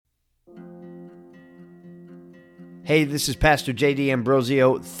Hey, this is Pastor J.D.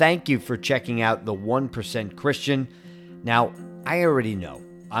 Ambrosio. Thank you for checking out the 1% Christian. Now, I already know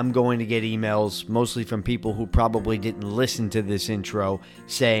I'm going to get emails, mostly from people who probably didn't listen to this intro,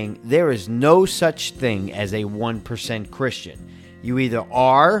 saying there is no such thing as a 1% Christian. You either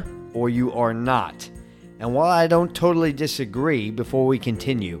are or you are not. And while I don't totally disagree, before we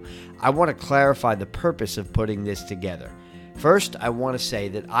continue, I want to clarify the purpose of putting this together. First, I want to say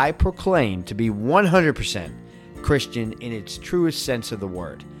that I proclaim to be 100% Christian in its truest sense of the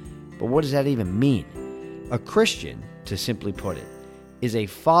word. But what does that even mean? A Christian, to simply put it, is a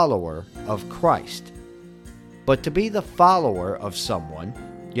follower of Christ. But to be the follower of someone,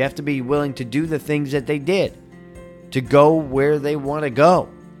 you have to be willing to do the things that they did, to go where they want to go.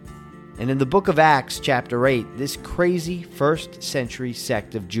 And in the book of Acts, chapter 8, this crazy first century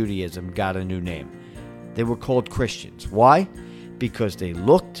sect of Judaism got a new name. They were called Christians. Why? Because they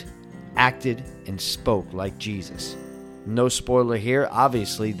looked, acted, and spoke like Jesus. No spoiler here,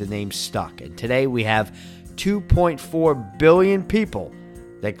 obviously the name stuck. And today we have 2.4 billion people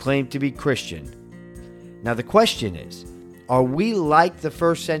that claim to be Christian. Now the question is, are we like the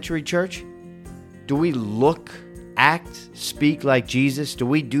first century church? Do we look, act, speak like Jesus? Do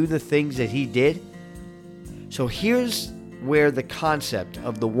we do the things that he did? So here's where the concept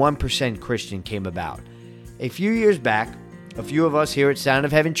of the 1% Christian came about. A few years back, a few of us here at Sound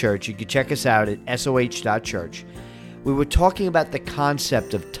of Heaven Church, you can check us out at soh.church, we were talking about the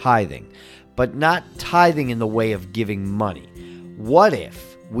concept of tithing, but not tithing in the way of giving money. What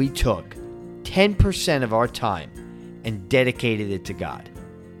if we took 10% of our time and dedicated it to God?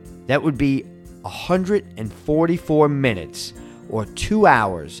 That would be 144 minutes or 2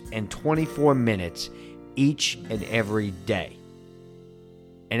 hours and 24 minutes each and every day.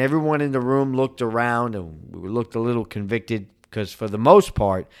 And everyone in the room looked around and we looked a little convicted because for the most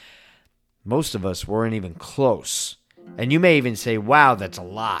part, most of us weren't even close. And you may even say, wow, that's a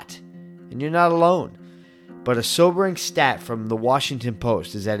lot. And you're not alone. But a sobering stat from the Washington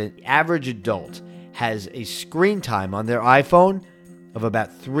Post is that an average adult has a screen time on their iPhone of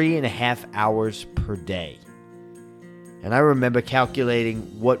about 3.5 hours per day. And I remember calculating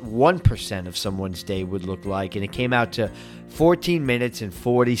what 1% of someone's day would look like, and it came out to 14 minutes and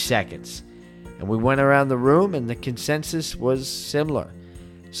 40 seconds. And we went around the room, and the consensus was similar.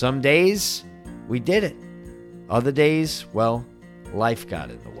 Some days, we did it. Other days, well, life got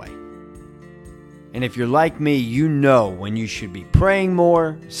in the way. And if you're like me, you know when you should be praying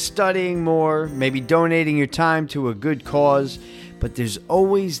more, studying more, maybe donating your time to a good cause, but there's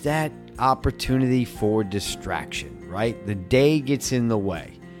always that opportunity for distraction, right? The day gets in the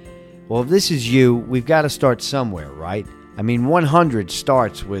way. Well, if this is you, we've got to start somewhere, right? I mean, 100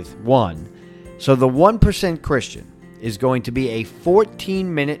 starts with 1. So the 1% Christian is going to be a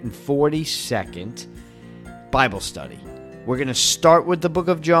 14-minute and 40-second Bible study. We're going to start with the book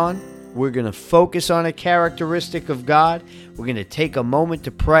of John. We're going to focus on a characteristic of God. We're going to take a moment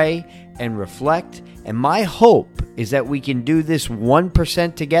to pray and reflect. And my hope is that we can do this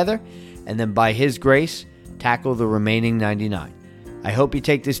 1% together and then by his grace, tackle the remaining 99. I hope you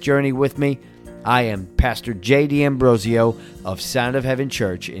take this journey with me. I am Pastor J.D. Ambrosio of Sound of Heaven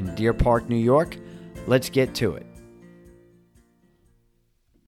Church in Deer Park, New York. Let's get to it.